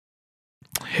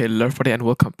Hello everybody and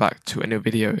welcome back to a new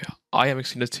video. I am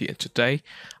Exinity and today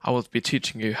I will be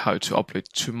teaching you how to upload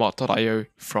to mod.io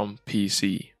from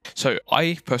PC. So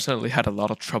I personally had a lot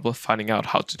of trouble finding out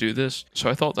how to do this, so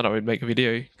I thought that I would make a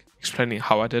video explaining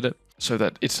how I did it so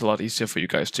that it's a lot easier for you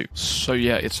guys too. So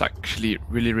yeah, it's actually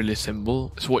really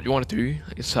simple. So what you want to do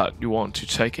is that you want to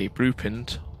take a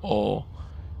blueprint, or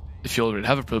if you already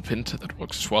have a blueprint that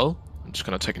works as well. I'm just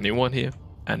going to take a new one here,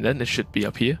 and then it should be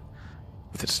up here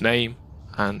with its name.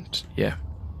 And yeah,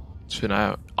 so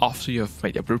now after you have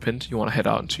made your blueprint, you want to head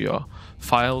out into your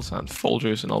files and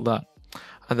folders and all that,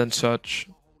 and then search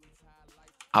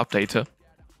app data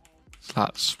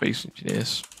 / space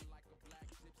engineers.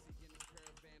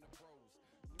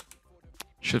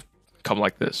 Should come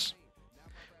like this: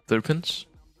 blueprints,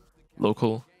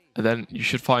 local, and then you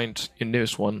should find your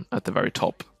newest one at the very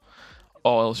top,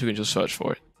 or else you can just search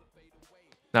for it.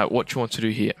 Now what you want to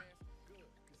do here,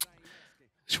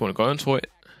 you want to go into it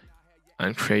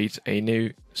and create a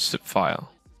new zip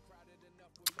file.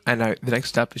 And now the next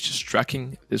step is just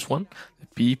dragging this one,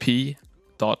 the bp.sbc,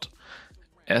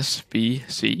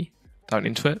 down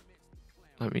into it.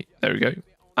 There we go.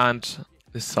 And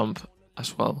this thumb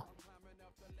as well.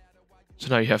 So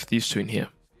now you have these two in here.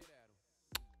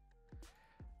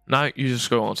 Now you just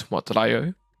go on to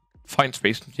mod.io, find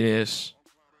Space Engineers,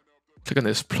 click on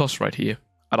this plus right here,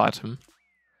 add item.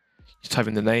 You type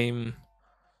in the name.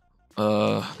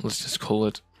 Let's just call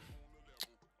it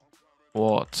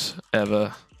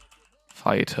whatever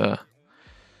fighter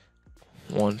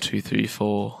 1 2 3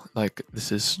 4. Like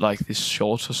this is like this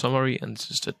shorter summary, and this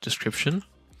is the description.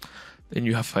 Then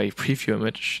you have a preview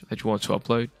image that you want to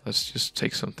upload. Let's just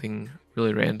take something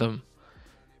really random.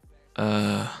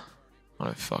 I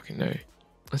don't fucking know.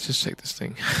 Let's just take this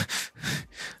thing.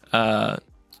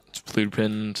 It's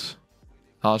blueprint,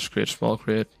 large grid, small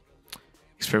grid,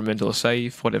 experimental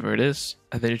save, whatever it is,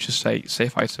 and then you just say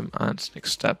save item and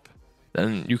next step.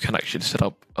 Then you can actually set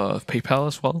up PayPal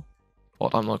as well,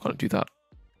 but I'm not going to do that.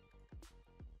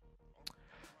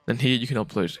 Then here you can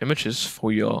upload images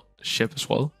for your ship as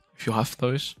well, if you have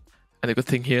those. And the good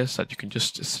thing here is that you can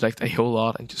just select a whole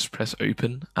lot and just press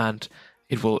open, and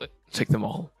it will take them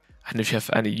all. And if you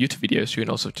have any YouTube videos, you can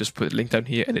also just put a link down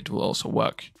here and it will also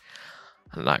work.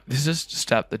 And like, this is the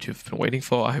step that you've been waiting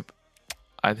for, I hope.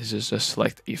 And this is just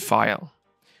select a file.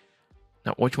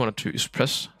 Now what you want to do is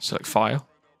press select file.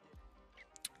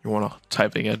 You want to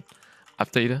type in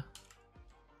app data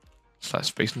 /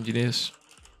 space engineers,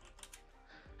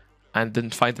 and then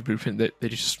find the blueprint that you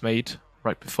just made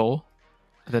right before,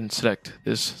 and then select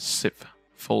this zip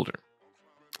folder.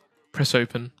 Press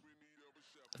open,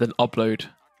 then upload,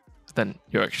 then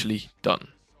you're actually done.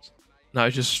 Now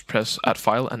you just press add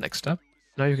file and next step.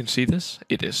 Now you can see this,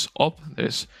 it is up,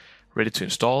 there's ready to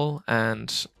install,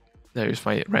 and there is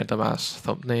my random ass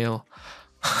thumbnail.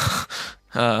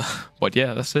 But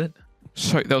yeah, that's it.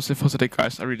 So that was it for today,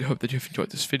 guys. I really hope that you've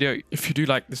enjoyed this video. If you do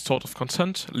like this sort of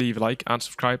content, leave a like and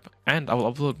subscribe, and I will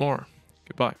upload more.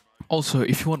 Goodbye. Also,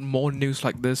 if you want more news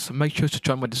like this, make sure to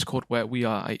join my Discord, where we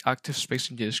are an active Space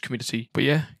Engineers community. But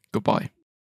yeah, goodbye.